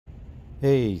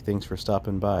Hey, thanks for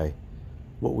stopping by.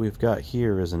 What we've got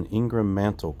here is an Ingraham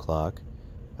Mantel Clock.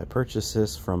 I purchased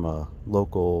this from a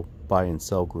local buy and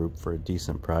sell group for a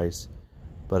decent price,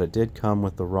 but it did come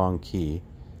with the wrong key.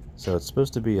 So it's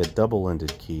supposed to be a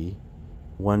double-ended key.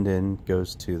 One end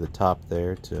goes to the top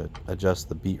there to adjust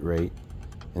the beat rate,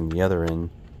 and the other end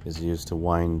is used to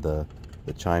wind the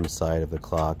chime side of the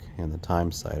clock and the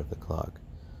time side of the clock.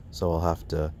 So I'll have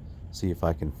to see if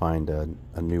I can find a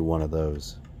new one of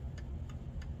those.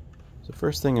 So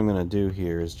first thing I'm going to do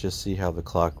here is just see how the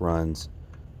clock runs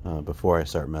before I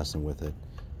start messing with it.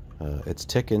 It's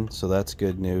ticking, so that's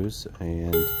good news,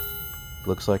 and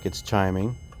looks like it's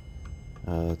chiming.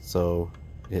 So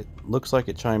it looks like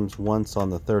it chimes once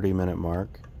on the 30-minute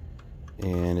mark,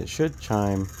 and it should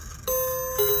chime,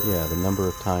 yeah, the number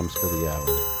of times for the hour.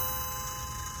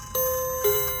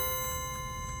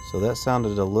 So that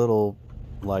sounded a little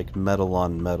like metal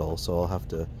on metal, so I'll have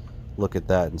to look at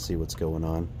that and see what's going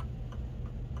on.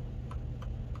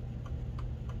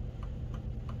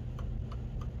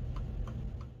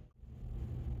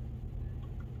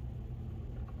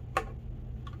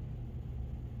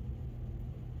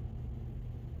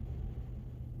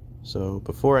 So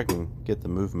before I can get the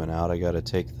movement out, I got to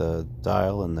take the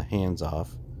dial and the hands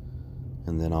off,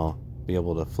 and then I'll be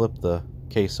able to flip the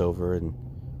case over and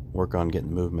work on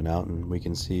getting movement out, and we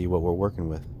can see what we're working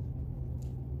with.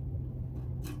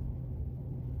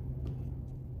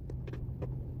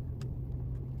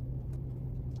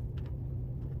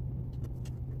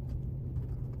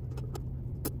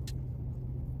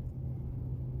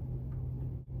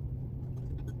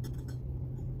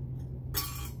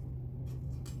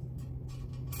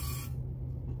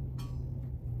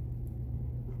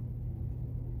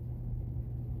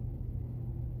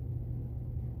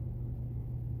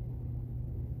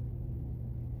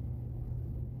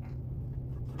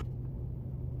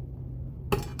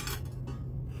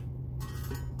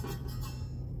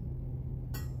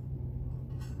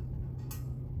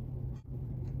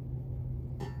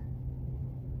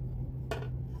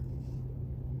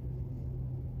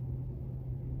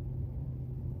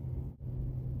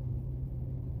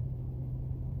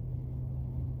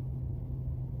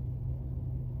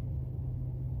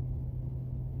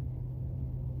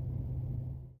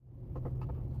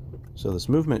 So this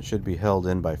movement should be held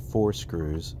in by 4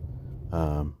 screws,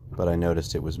 but I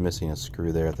noticed it was missing a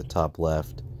screw there at the top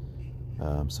left,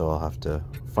 so I'll have to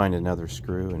find another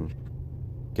screw and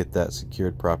get that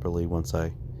secured properly once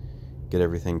I get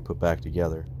everything put back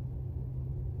together.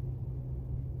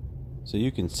 So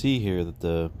you can see here that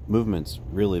the movement's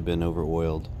really been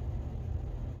over-oiled.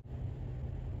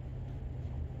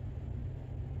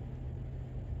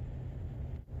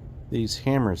 These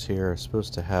hammers here are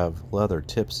supposed to have leather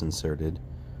tips inserted.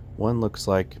 One looks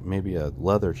like maybe a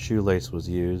leather shoelace was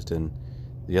used, and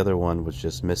the other one was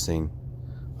just missing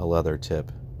a leather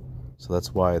tip. So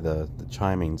that's why the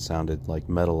chiming sounded like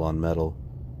metal on metal.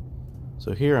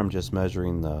 So here I'm just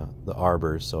measuring the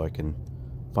arbors so I can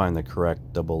find the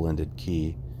correct double-ended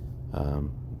key.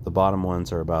 The bottom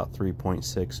ones are about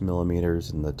 3.6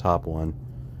 millimeters, and the top one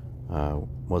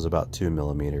was about 2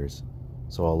 millimeters.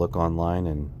 So I'll look online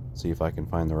and see if I can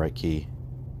find the right key.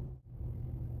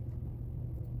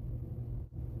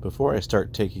 Before I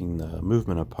start taking the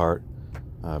movement apart,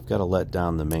 I've got to let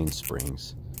down the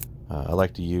mainsprings. I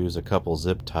like to use a couple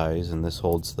zip ties, and this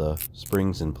holds the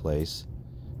springs in place,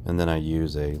 and then I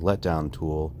use a let-down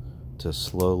tool to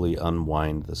slowly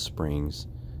unwind the springs,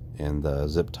 and the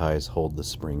zip ties hold the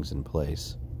springs in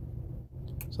place.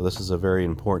 So this is a very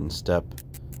important step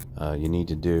you need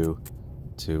to do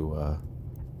to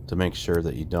make sure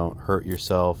that you don't hurt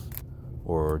yourself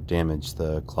or damage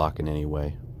the clock in any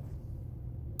way.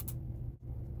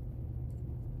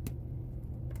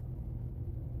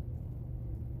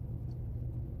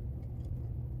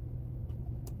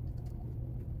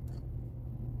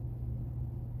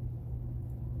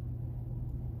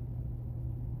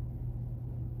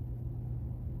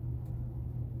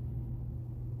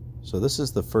 So this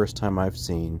is the first time I've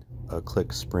seen a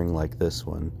click spring like this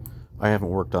one. I haven't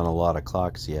worked on a lot of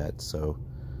clocks yet, so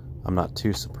I'm not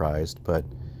too surprised, but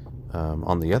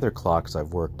on the other clocks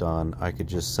I've worked on, I could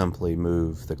just simply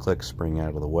move the click spring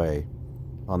out of the way.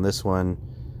 On this one,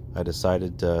 I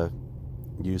decided to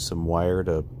use some wire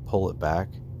to pull it back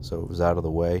so it was out of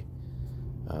the way.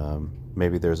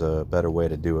 Maybe there's a better way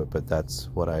to do it, but that's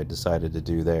what I decided to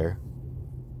do there.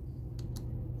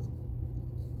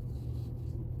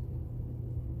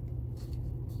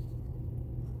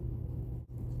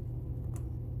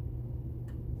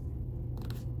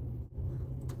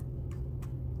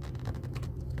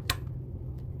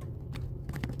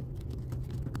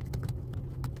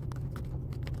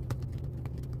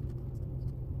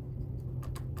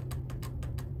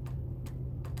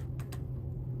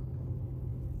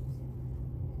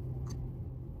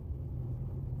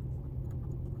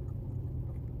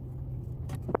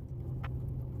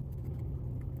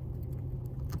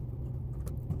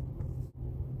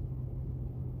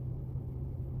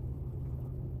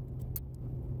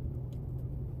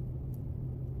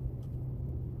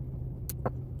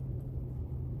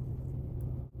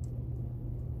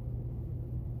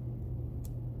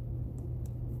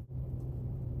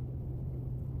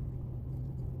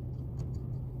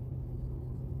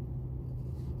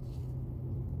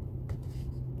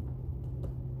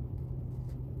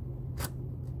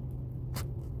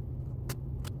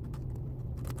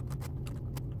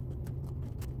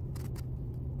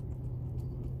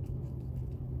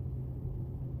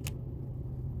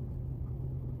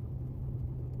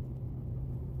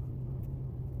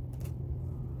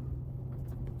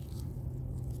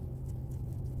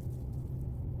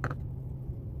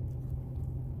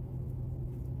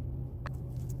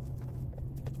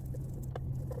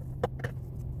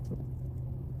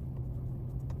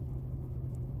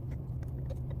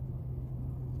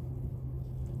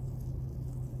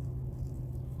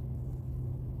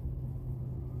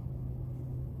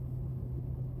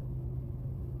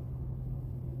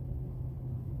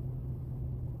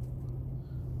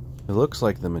 It looks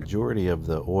like the majority of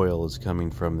the oil is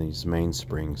coming from these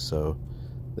mainsprings, so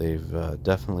they've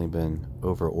definitely been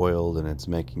over oiled and it's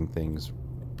making things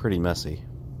pretty messy.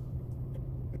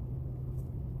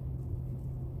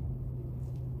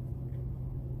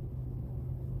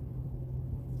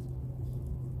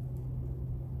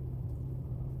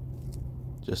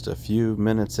 Just a few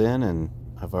minutes in and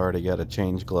I've already got to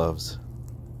change gloves.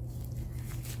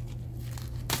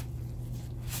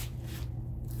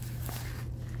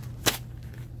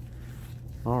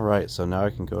 Alright, so now I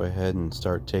can go ahead and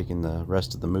start taking the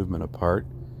rest of the movement apart,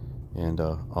 and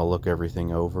I'll look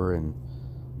everything over and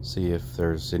see if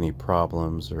there's any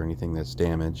problems or anything that's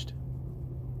damaged.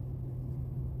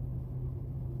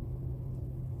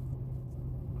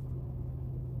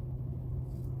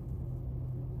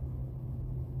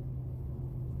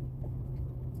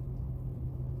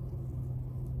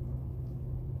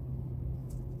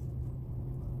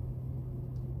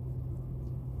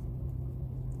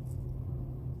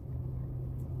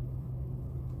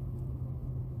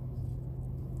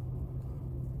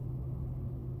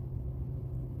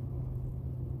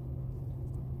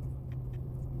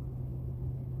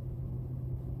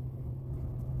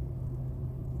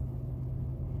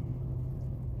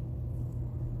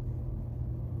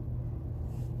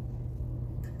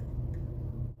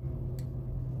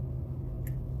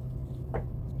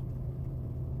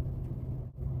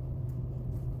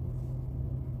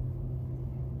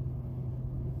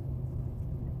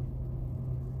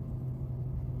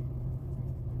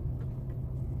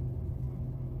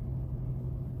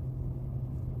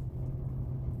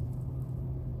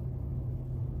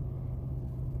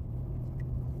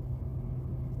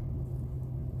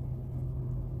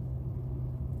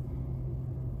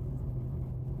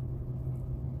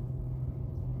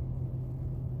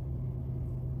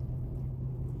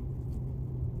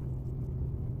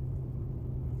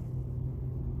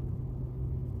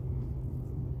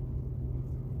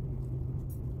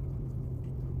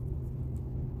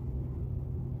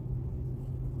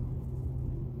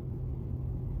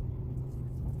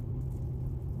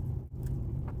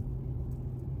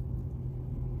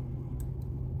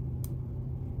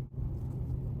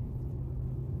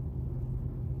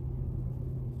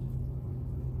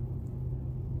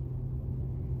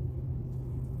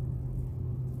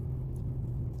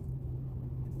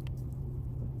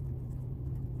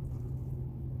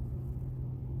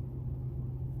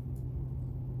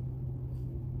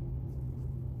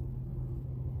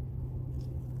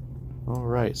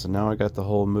 Alright, so now I got the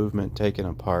whole movement taken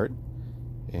apart,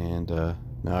 and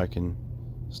now I can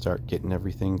start getting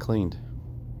everything cleaned.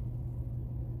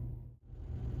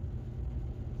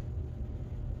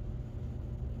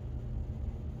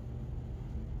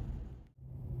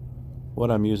 What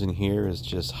I'm using here is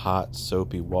just hot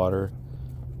soapy water,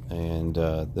 and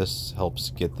this helps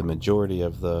get the majority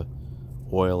of the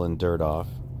oil and dirt off,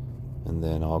 and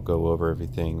then I'll go over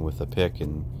everything with a pick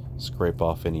and scrape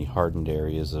off any hardened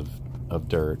areas of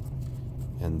dirt,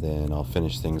 and then I'll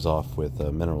finish things off with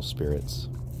mineral spirits.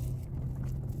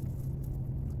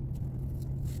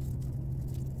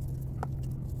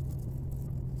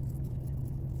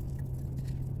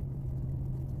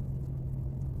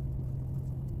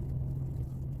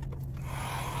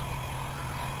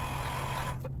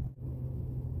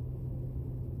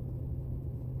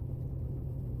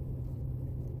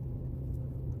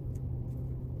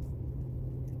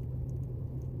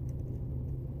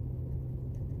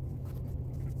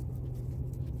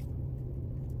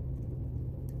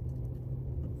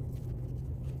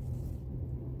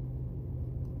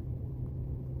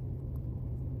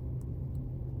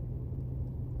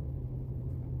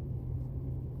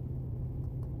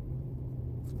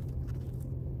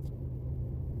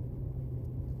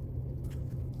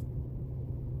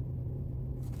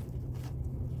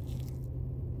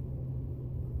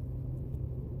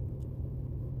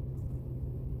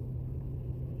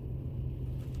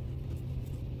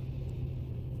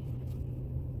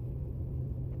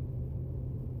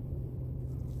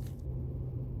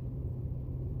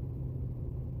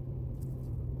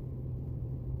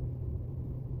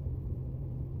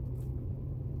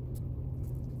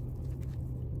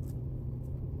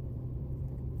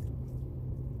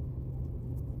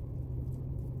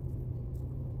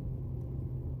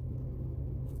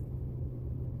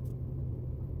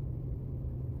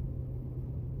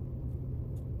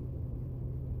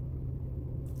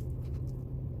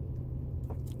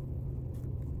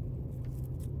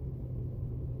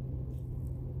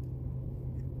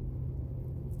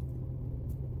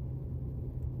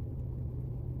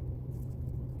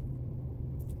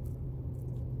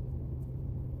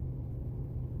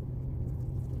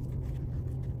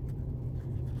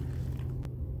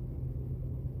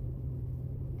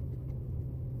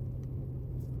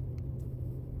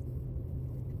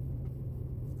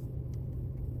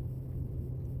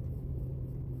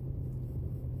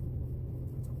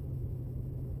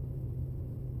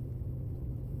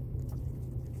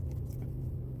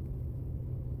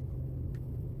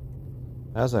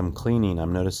 As I'm cleaning,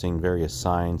 I'm noticing various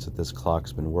signs that this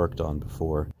clock's been worked on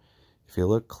before. If you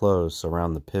look close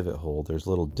around the pivot hole, there's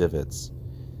little divots,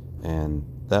 and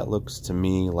that looks to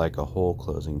me like a hole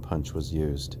closing punch was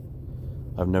used.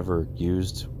 I've never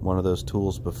used one of those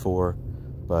tools before,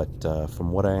 but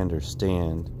from what I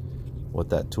understand, what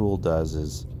that tool does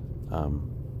is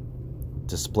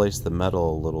displace the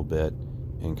metal a little bit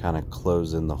and kind of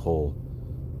close in the hole.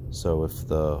 So if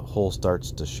the hole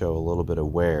starts to show a little bit of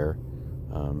wear,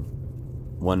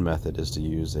 one method is to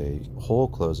use a hole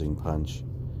closing punch,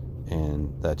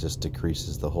 and that just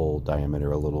decreases the hole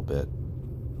diameter a little bit.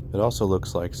 It also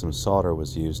looks like some solder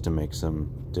was used to make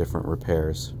some different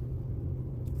repairs.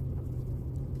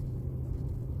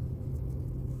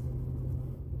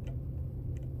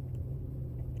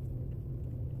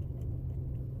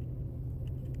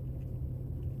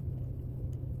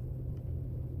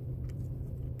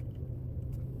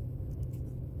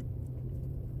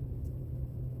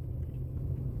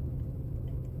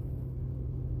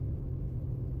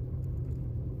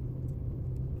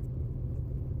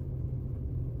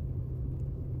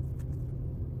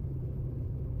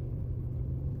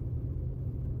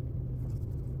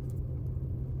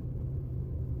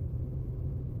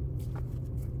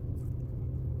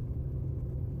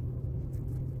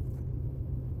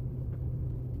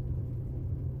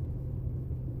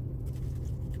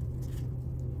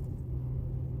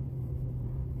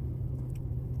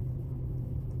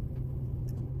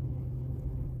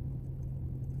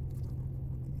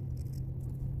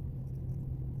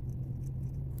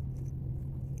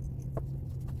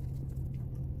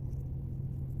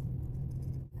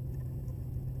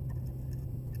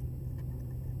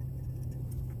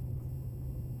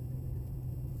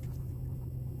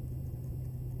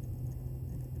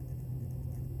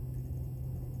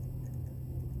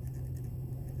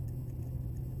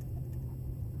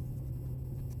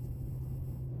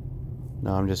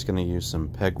 Now I'm just going to use some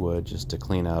pegwood just to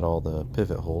clean out all the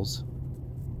pivot holes.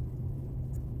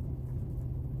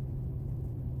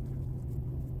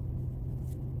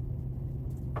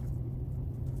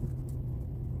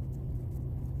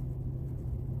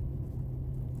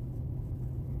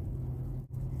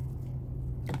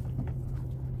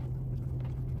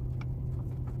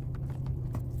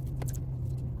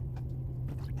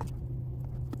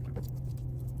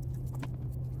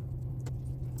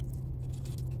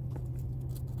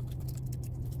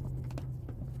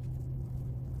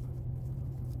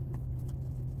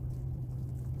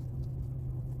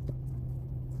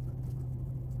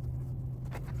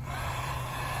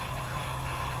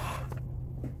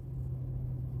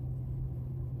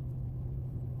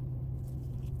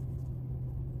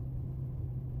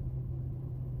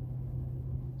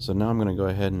 So now I'm going to go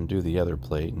ahead and do the other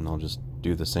plate, and I'll just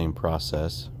do the same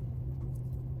process.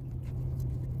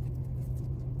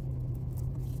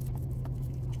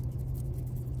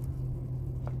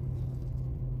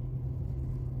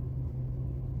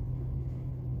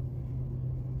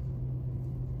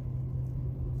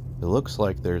 It looks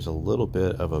like there's a little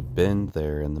bit of a bend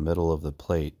there in the middle of the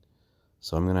plate,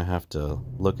 so I'm going to have to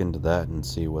look into that and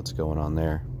see what's going on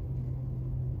there.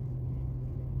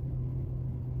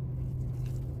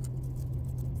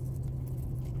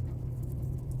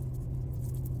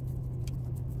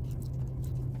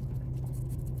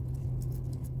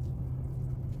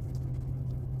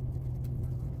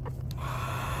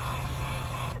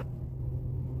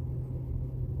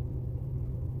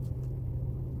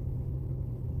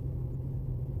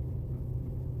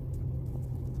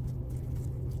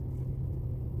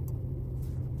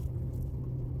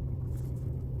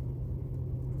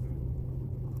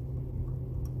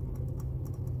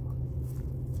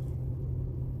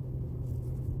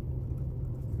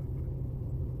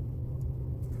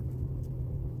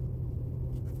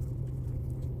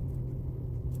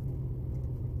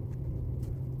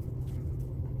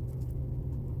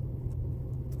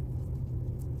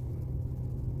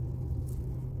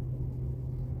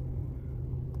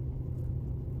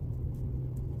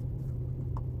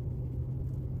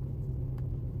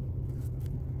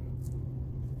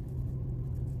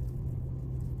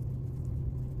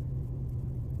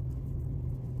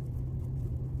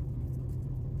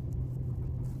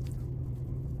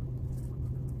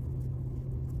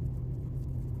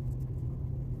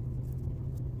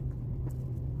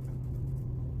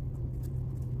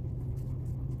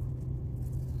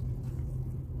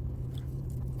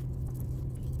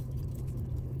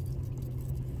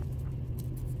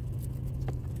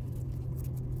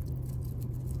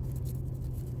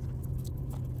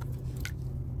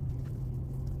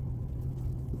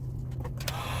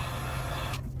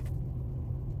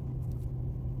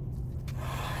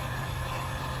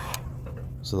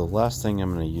 So the last thing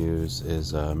I'm going to use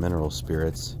is mineral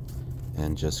spirits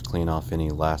and just clean off any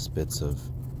last bits of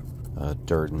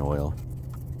dirt and oil.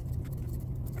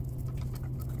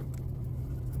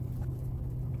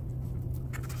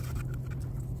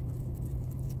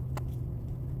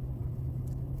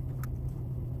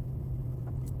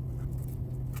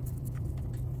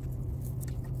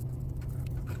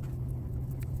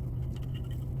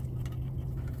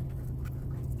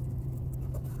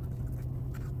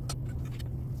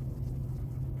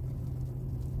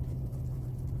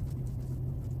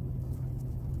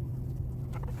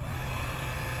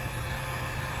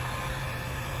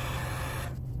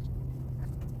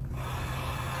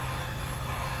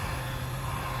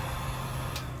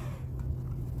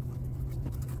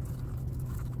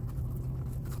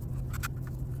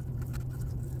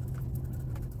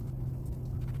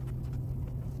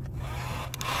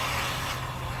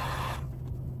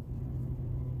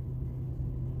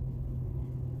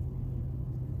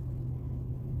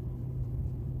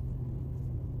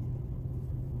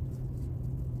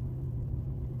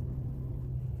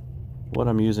 What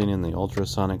I'm using in the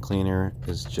ultrasonic cleaner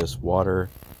is just water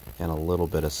and a little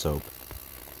bit of soap.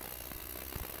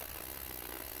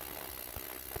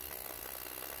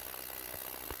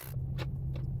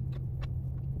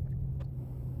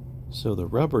 So the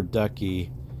rubber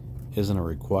ducky isn't a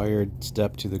required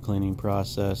step to the cleaning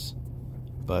process,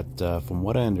 but from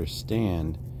what I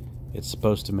understand, it's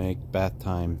supposed to make bath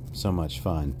time so much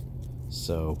fun.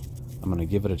 So I'm going to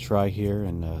give it a try here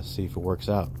and see if it works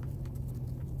out.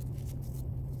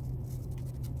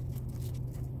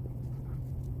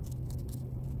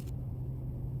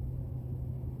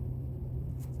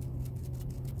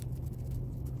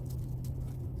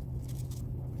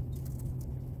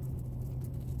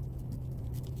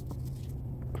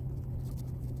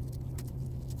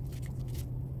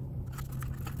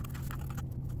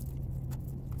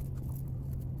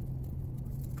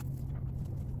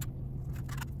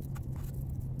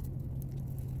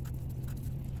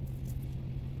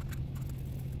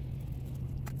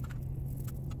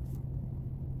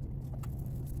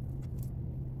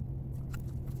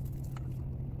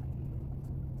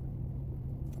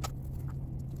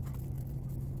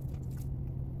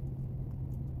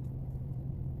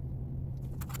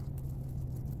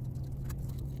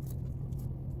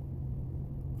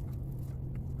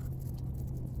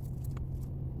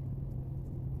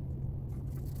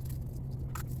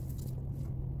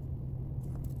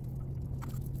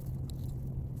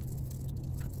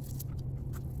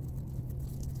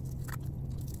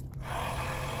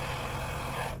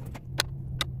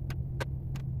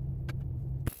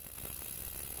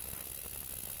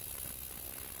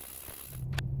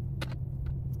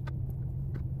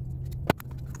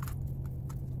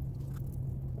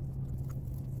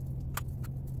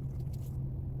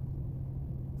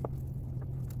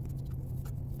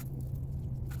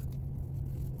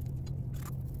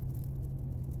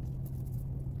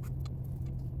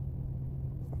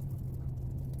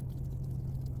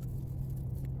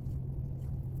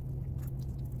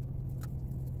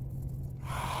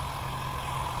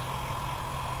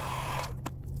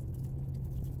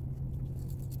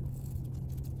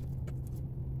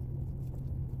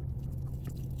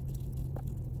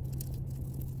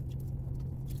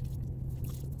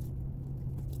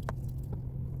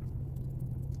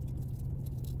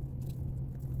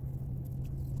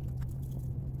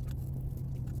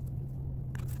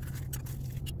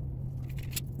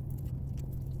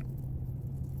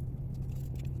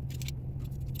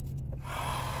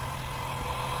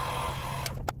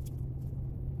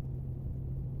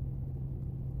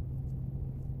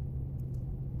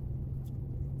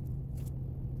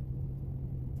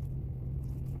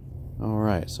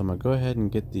 Alright, so I'm going to go ahead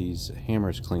and get these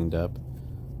hammers cleaned up.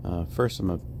 First I'm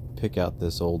going to pick out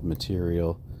this old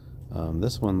material.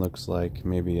 This one looks like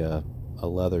maybe a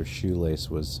leather shoelace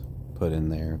was put in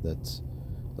there. That's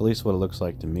at least what it looks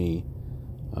like to me.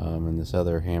 And this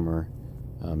other hammer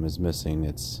is missing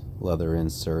its leather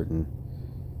insert, and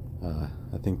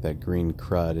I think that green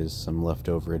crud is some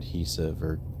leftover adhesive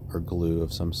or glue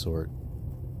of some sort.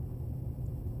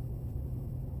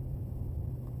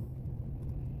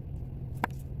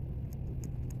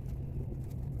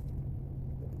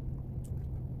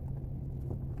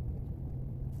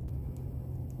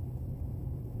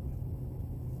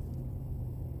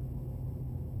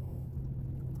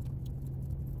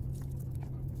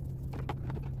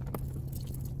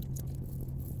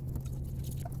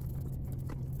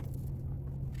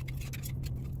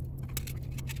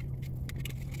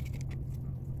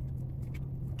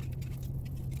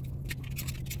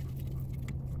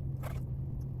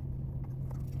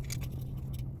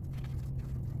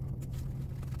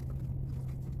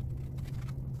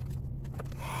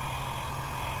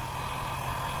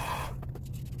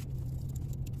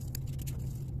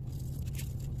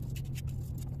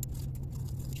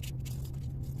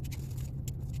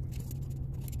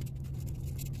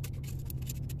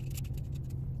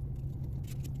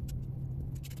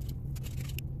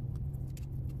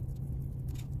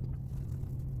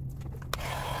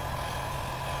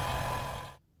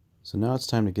 So now it's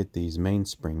time to get these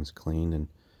mainsprings cleaned, and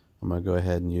I'm going to go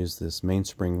ahead and use this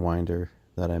mainspring winder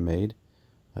that I made.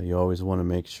 You always want to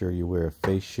make sure you wear a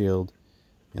face shield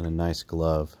and a nice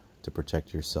glove to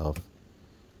protect yourself.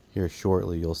 Here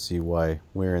shortly you'll see why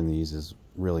wearing these is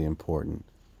really important.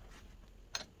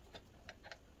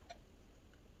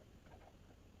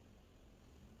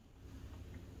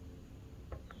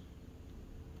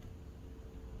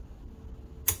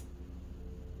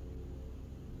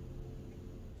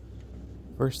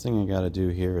 First thing I got to do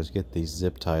here is get these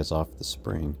zip ties off the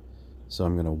spring. So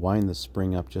I'm going to wind the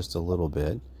spring up just a little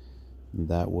bit. And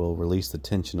that will release the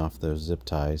tension off those zip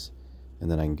ties,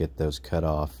 and then I can get those cut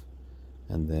off.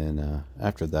 And then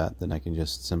after that, then I can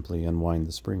just simply unwind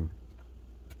the spring.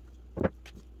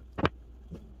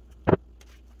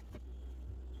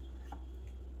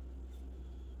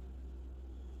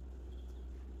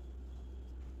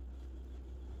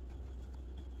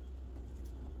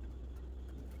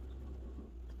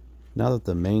 Now that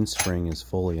the mainspring is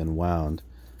fully unwound,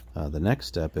 the next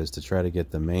step is to try to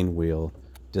get the main wheel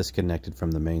disconnected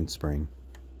from the mainspring.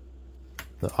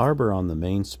 The arbor on the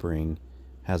mainspring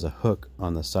has a hook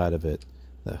on the side of it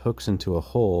that hooks into a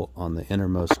hole on the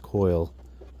innermost coil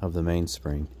of the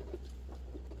mainspring.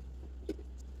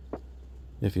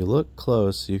 If you look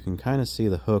close, you can kind of see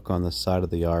the hook on the side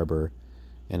of the arbor,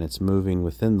 and it's moving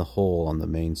within the hole on the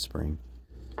mainspring.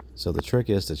 So the trick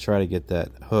is to try to get that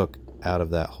hook out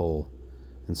of that hole,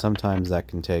 and sometimes that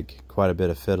can take quite a bit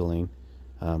of fiddling,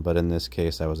 but in this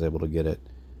case I was able to get it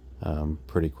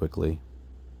pretty quickly.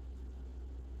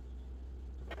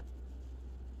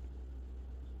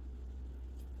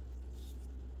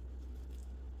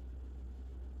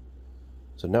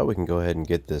 So now we can go ahead and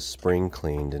get this spring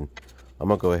cleaned, and I'm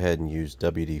going to go ahead and use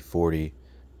WD-40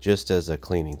 just as a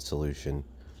cleaning solution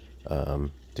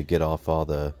to get off all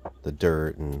the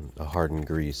dirt and the hardened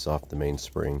grease off the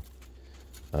mainspring.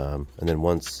 And then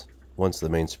once the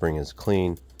mainspring is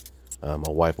clean,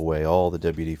 I'll wipe away all the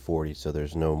WD-40 so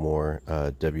there's no more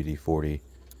WD-40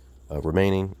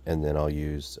 remaining, and then I'll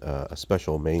use a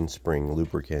special mainspring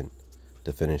lubricant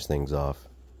to finish things off.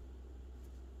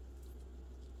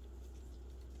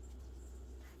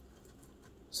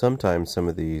 Sometimes some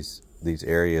of these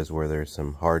areas where there's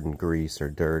some hardened grease or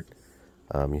dirt,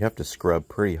 you have to scrub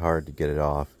pretty hard to get it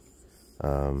off.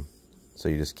 So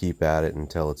you just keep at it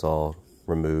until it's all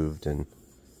removed, and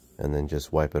then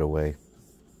just wipe it away.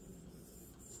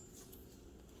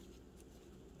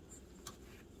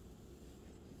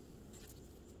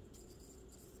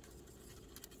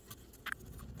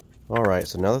 Alright,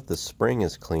 so now that the spring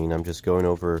is clean, I'm just going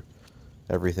over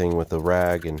everything with a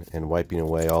rag and wiping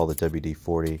away all the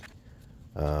WD-40.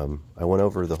 I went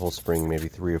over the whole spring maybe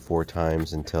 3 or 4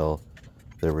 times until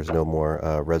there was no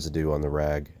more residue on the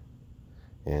rag,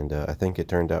 and I think it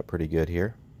turned out pretty good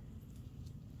here.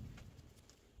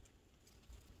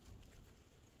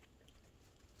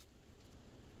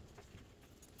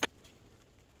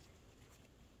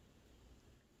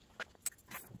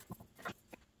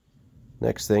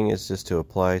 Next thing is just to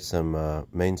apply some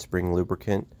mainspring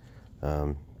lubricant.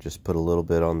 Just put a little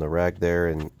bit on the rag there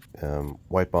and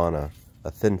wipe on a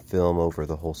thin film over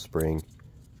the whole spring.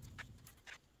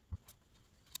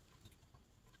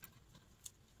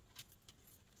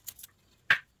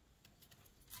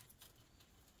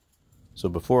 So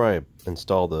before I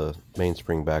install the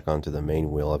mainspring back onto the main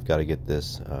wheel, I've got to get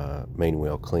this main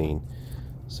wheel clean.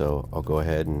 So I'll go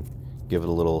ahead and give it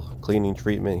a little cleaning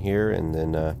treatment here, and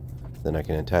then I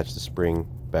can attach the spring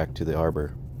back to the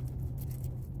arbor.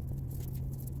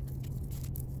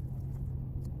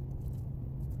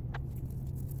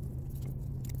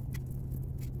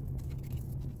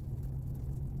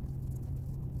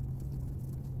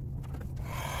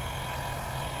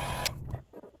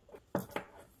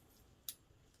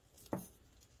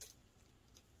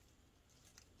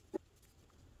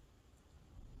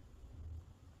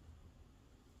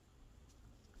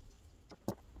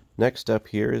 Next up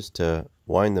here is to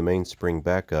wind the mainspring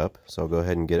back up, so I'll go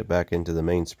ahead and get it back into the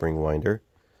mainspring winder.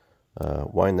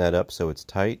 Wind that up so it's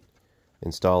tight,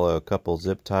 install a couple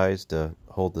zip ties to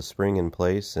hold the spring in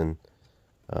place, and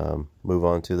move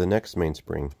on to the next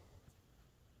mainspring.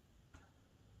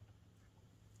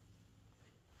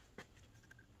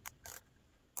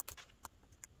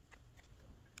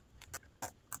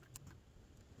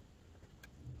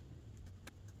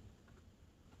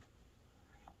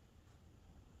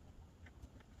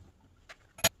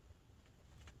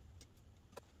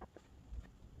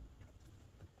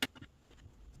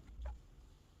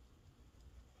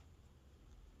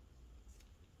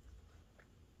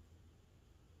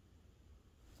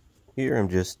 Here I'm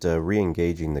just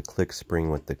re-engaging the click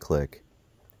spring with the click.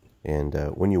 And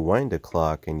when you wind a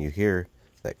clock and you hear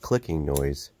that clicking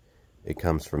noise, it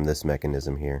comes from this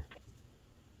mechanism here.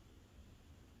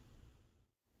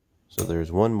 So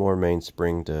there's one more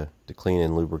mainspring to clean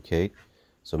and lubricate.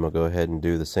 So I'm going to go ahead and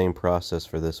do the same process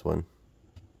for this one.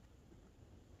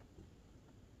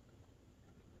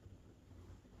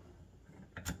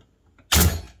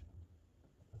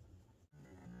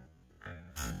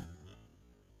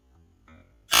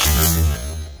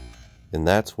 And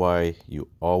that's why you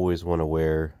always want to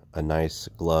wear a nice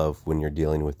glove when you're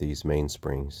dealing with these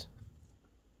mainsprings.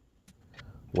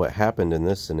 What happened in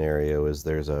this scenario is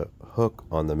there's a hook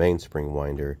on the mainspring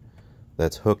winder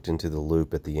that's hooked into the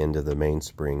loop at the end of the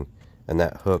mainspring, and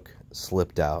that hook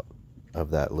slipped out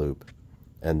of that loop,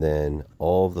 and then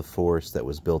all of the force that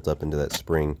was built up into that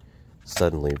spring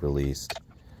suddenly released.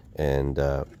 And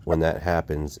when that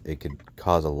happens, it could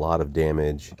cause a lot of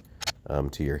damage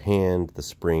to your hand. The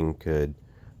spring could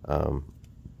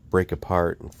break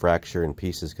apart and fracture, and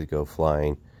pieces could go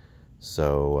flying.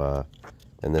 So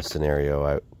in this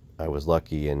scenario, I was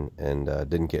lucky and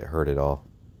didn't get hurt at all.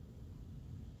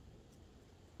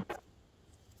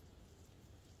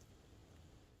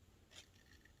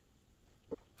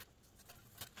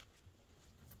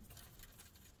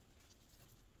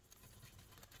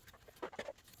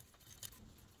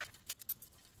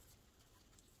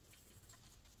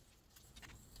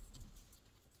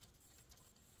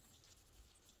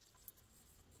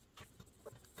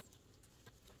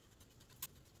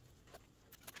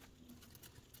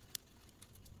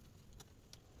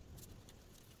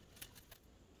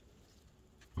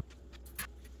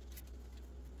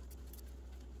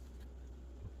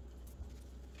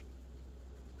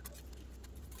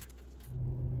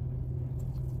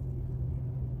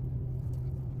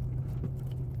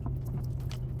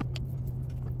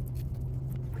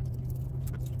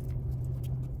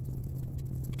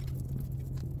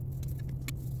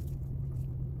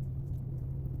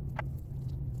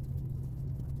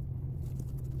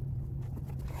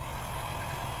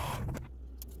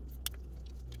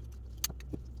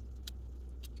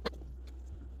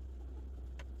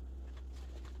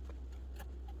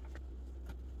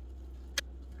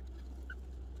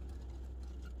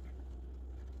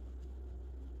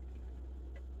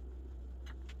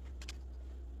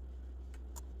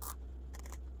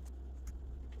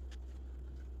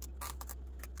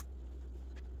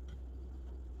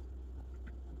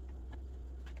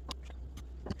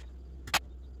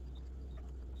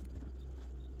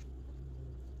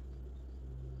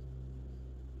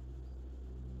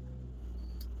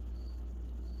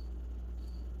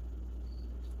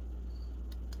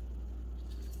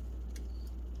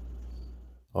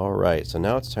 Alright, so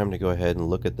now it's time to go ahead and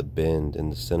look at the bend in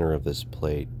the center of this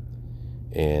plate.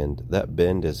 And that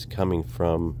bend is coming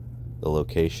from the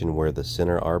location where the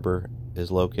center arbor is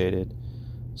located.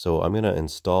 So I'm going to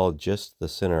install just the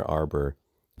center arbor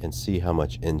and see how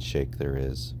much end shake there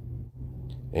is.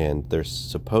 And there's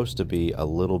supposed to be a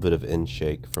little bit of end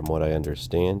shake from what I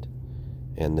understand.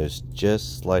 And there's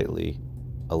just slightly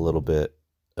a little bit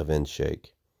of end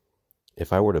shake.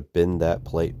 If I were to bend that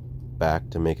plate back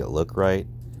to make it look right,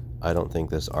 I don't think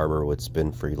this arbor would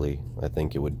spin freely. I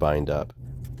think it would bind up.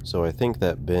 So I think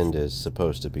that bend is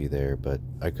supposed to be there, but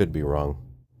I could be wrong.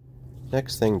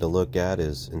 Next thing to look at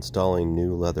is installing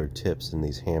new leather tips in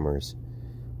these hammers.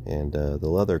 And the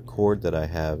leather cord that I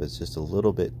have is just a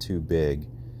little bit too big.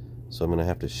 So I'm going to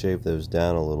have to shave those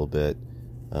down a little bit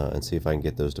and see if I can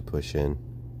get those to push in.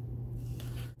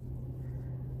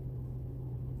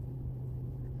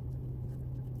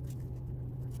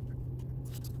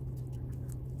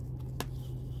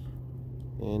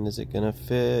 And is it gonna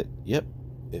fit? Yep,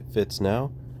 it fits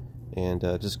now. And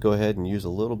just go ahead and use a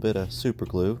little bit of super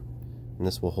glue, and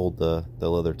this will hold the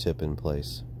leather tip in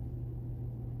place.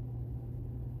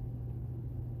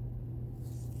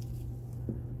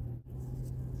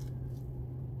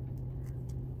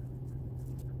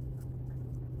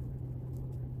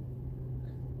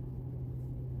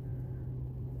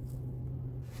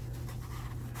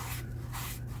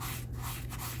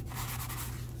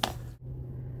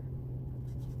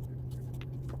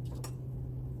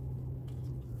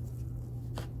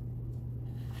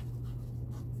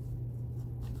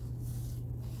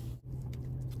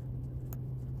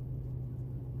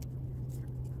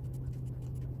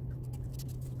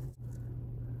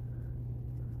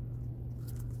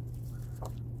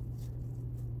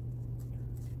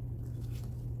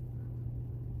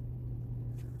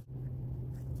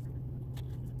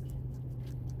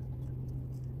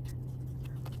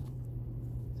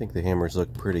 I think the hammers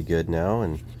look pretty good now,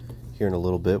 and here in a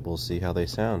little bit we'll see how they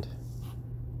sound.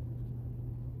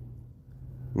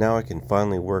 Now I can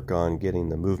finally work on getting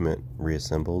the movement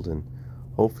reassembled, and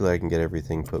hopefully I can get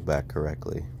everything put back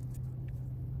correctly.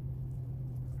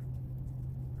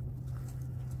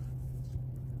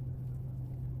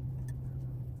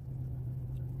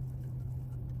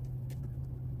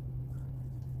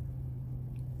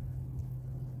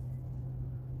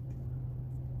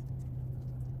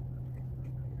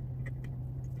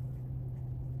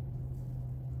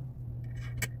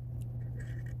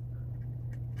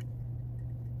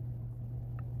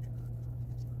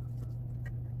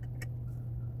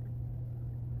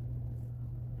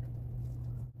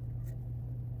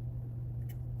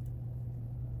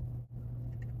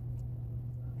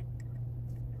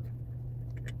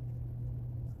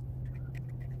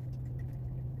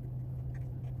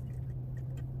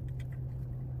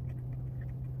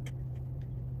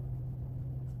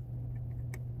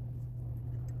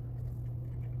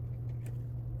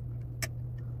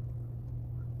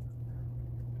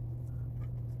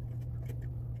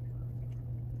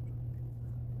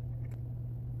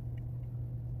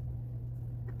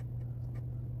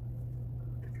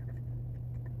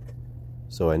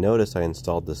 So I noticed I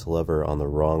installed this lever on the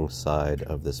wrong side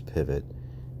of this pivot,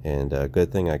 and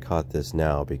good thing I caught this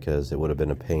now, because it would have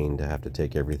been a pain to have to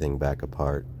take everything back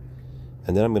apart.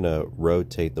 And then I'm going to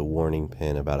rotate the warning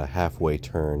pin about a halfway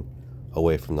turn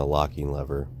away from the locking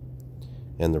lever.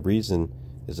 And the reason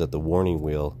is that the warning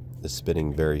wheel is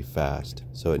spinning very fast,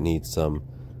 so it needs some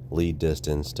lead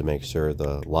distance to make sure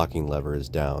the locking lever is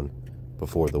down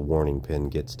before the warning pin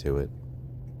gets to it.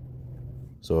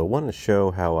 So I want to show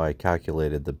how I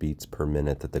calculated the beats per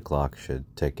minute that the clock should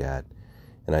tick at.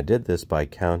 And I did this by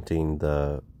counting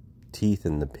the teeth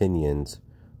and the pinions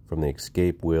from the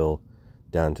escape wheel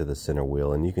down to the center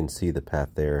wheel. And you can see the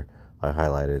path there I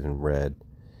highlighted in red.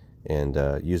 And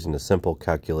using a simple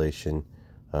calculation,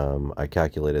 I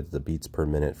calculated that the beats per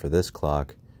minute for this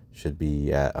clock should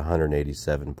be at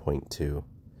 187.2.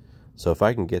 So if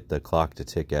I can get the clock to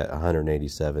tick at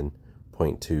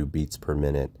 187.2 beats per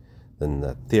minute,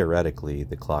 then theoretically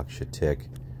the clock should tick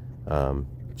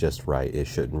just right. It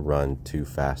shouldn't run too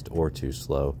fast or too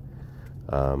slow.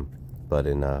 But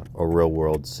in a real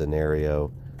world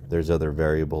scenario, there's other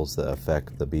variables that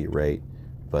affect the beat rate,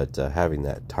 but having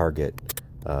that target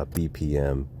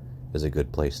BPM is a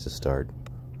good place to start.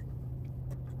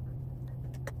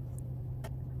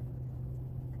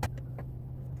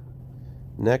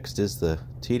 Next is the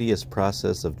tedious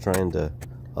process of trying to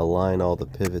align all the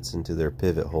pivots into their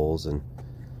pivot holes, and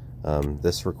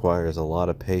this requires a lot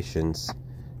of patience,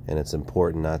 and it's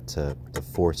important not to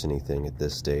force anything at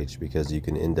this stage, because you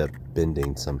can end up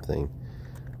bending something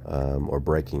or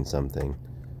breaking something.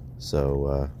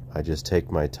 So I just take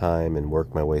my time and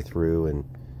work my way through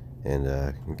and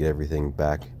get everything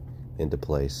back into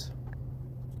place.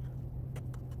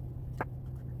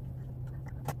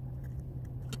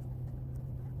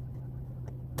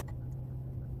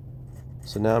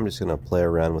 So now I'm just going to play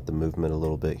around with the movement a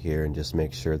little bit here and just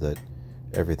make sure that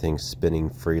everything's spinning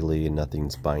freely and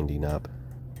nothing's binding up.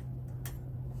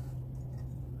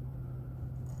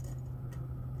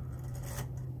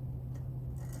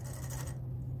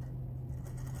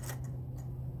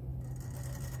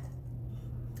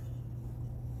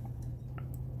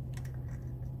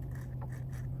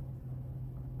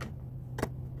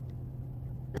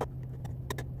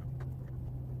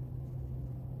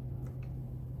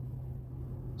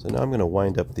 So now I'm going to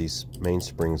wind up these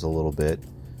mainsprings a little bit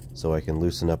so I can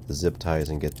loosen up the zip ties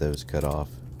and get those cut off.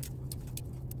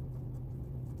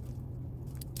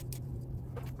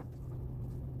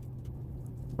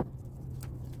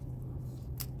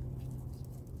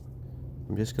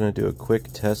 I'm just going to do a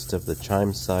quick test of the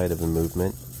chime side of the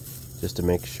movement, just to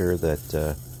make sure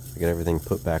that I get everything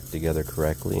put back together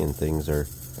correctly and things are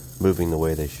moving the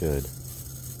way they should.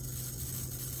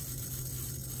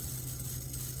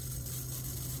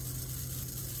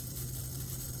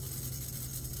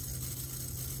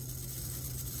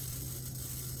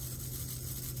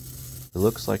 It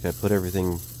looks like I put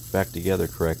everything back together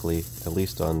correctly, at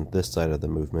least on this side of the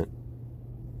movement.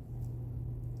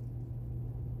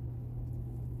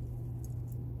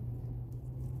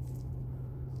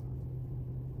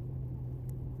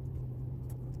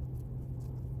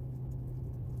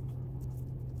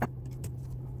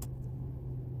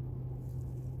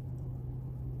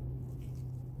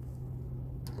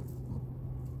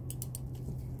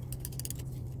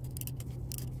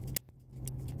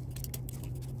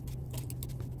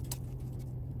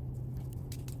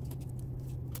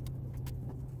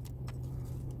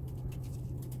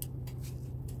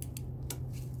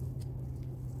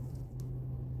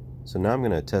 So now I'm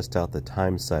going to test out the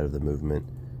time side of the movement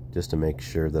just to make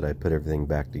sure that I put everything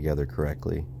back together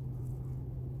correctly.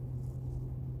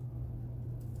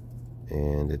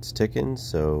 And it's ticking,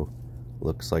 so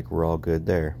looks like we're all good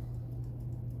there.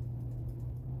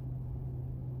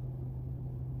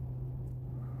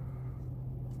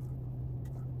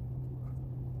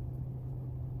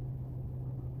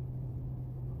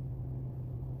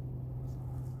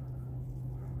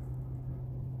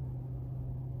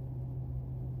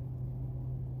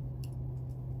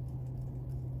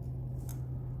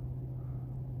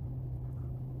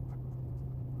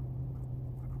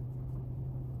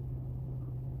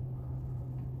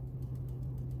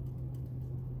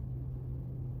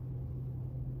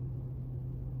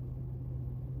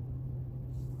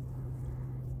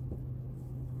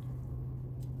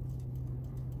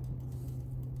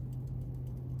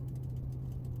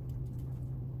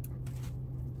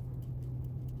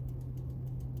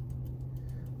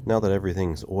 Now that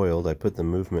everything's oiled, I put the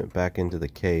movement back into the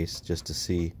case just to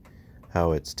see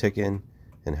how it's ticking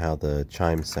and how the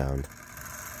chimes sound.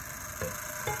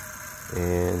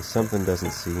 And something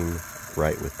doesn't seem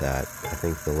right with that. I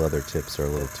think the leather tips are a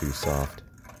little too soft.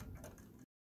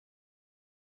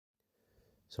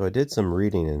 So I did some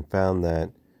reading and found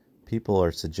that people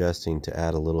are suggesting to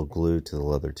add a little glue to the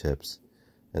leather tips,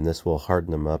 and this will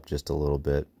harden them up just a little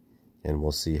bit, and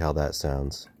we'll see how that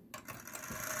sounds.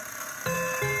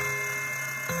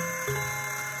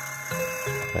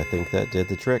 I think that did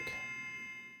the trick.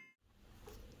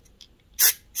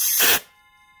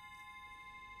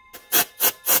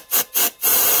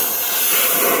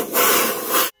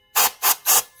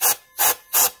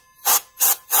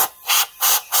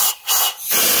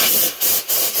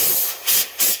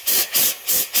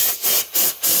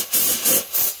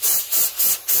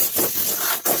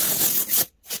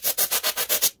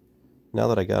 Now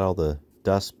that I got all the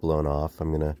dust blown off, I'm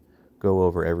going to go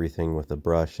over everything with a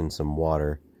brush and some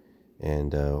water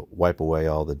and wipe away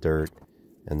all the dirt,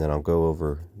 and then I'll go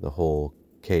over the whole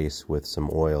case with some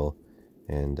oil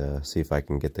and see if I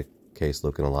can get the case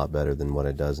looking a lot better than what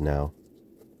it does now.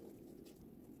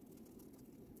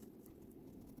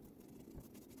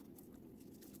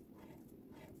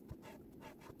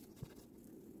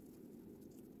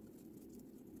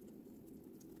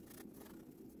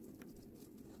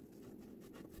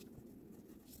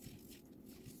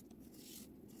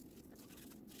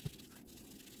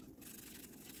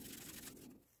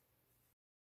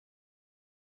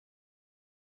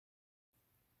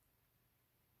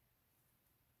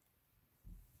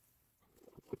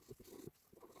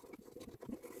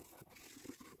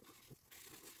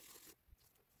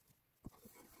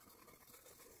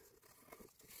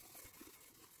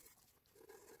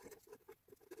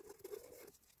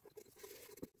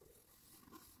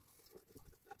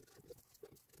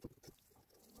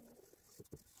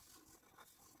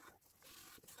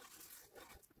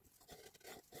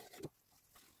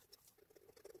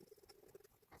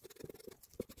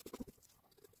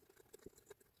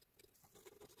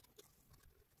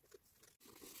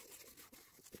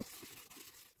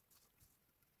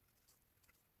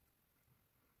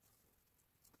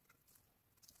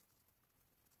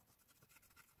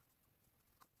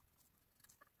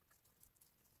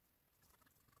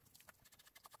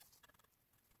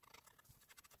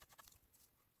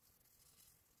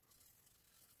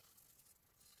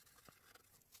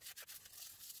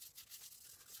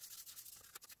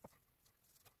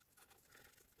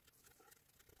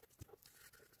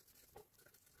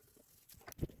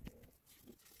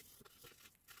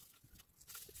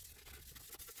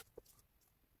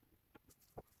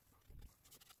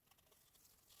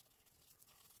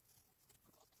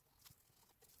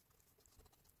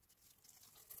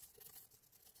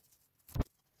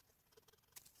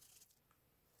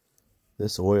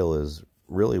 This oil is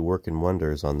really working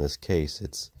wonders on this case.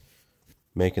 It's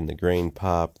making the grain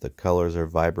pop, the colors are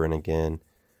vibrant again.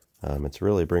 It's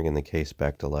really bringing the case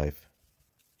back to life.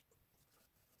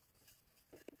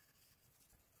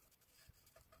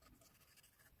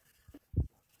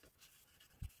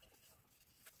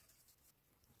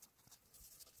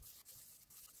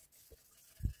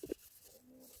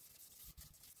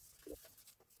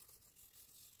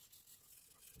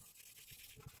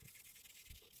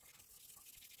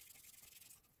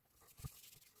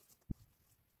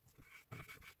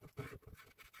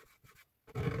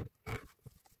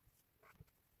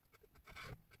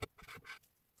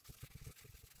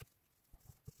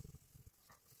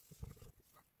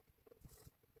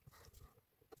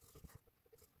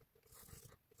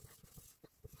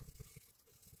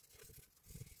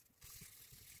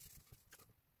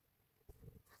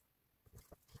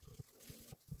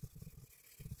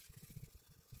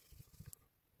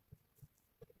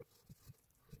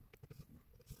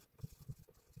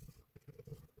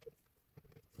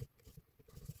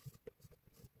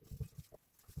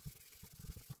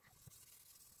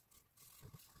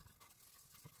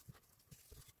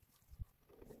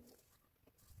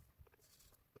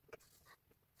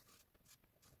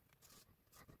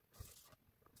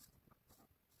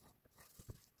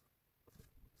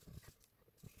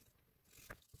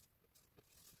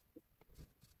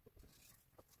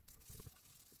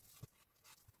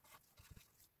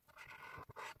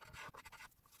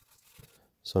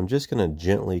 So I'm just going to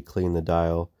gently clean the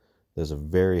dial. There's a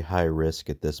very high risk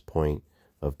at this point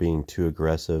of being too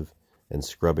aggressive and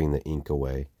scrubbing the ink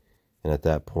away. And at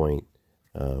that point,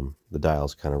 the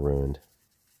dial's kind of ruined.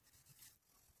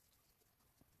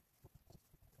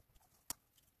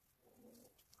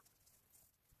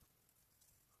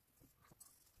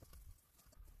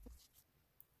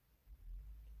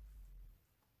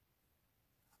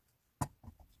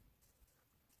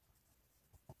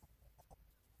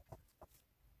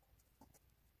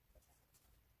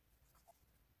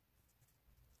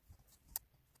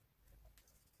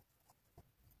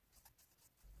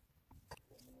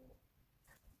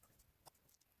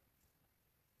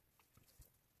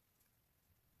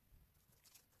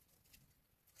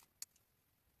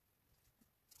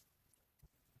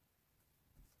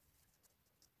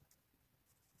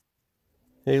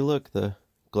 Hey look, the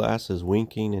glass is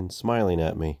winking and smiling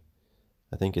at me.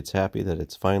 I think it's happy that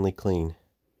it's finally clean.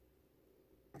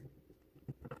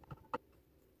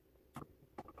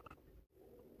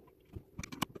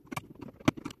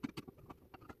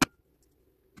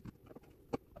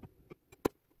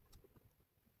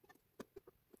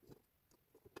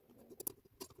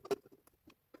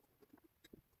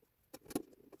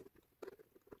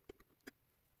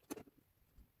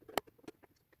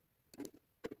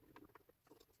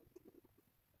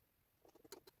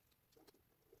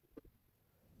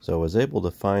 So I was able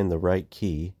to find the right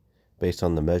key based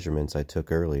on the measurements I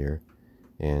took earlier.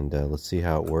 And let's see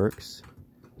how it works.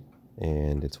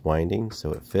 And it's winding,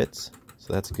 so it fits.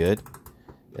 So that's good.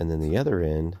 And then the other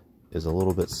end is a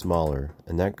little bit smaller,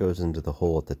 and that goes into the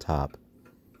hole at the top.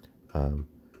 You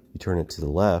turn it to the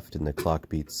left and the clock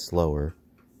beats slower.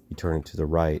 You turn it to the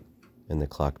right and the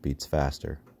clock beats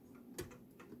faster.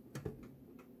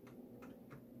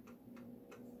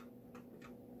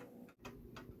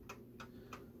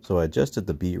 So I adjusted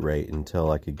the beat rate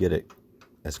until I could get it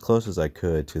as close as I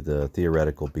could to the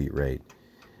theoretical beat rate.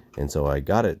 And so I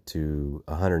got it to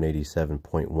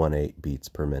 187.18 beats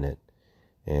per minute.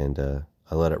 And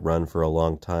I let it run for a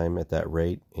long time at that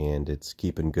rate, and it's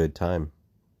keeping good time.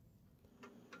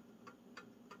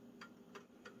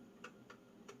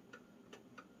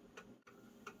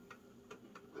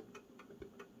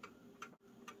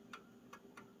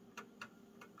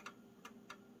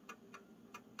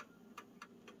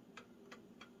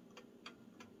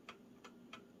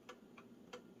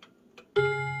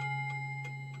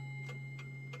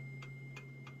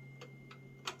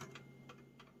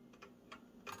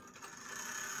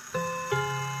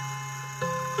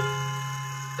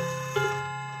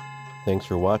 Thanks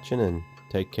for watching, and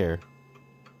take care.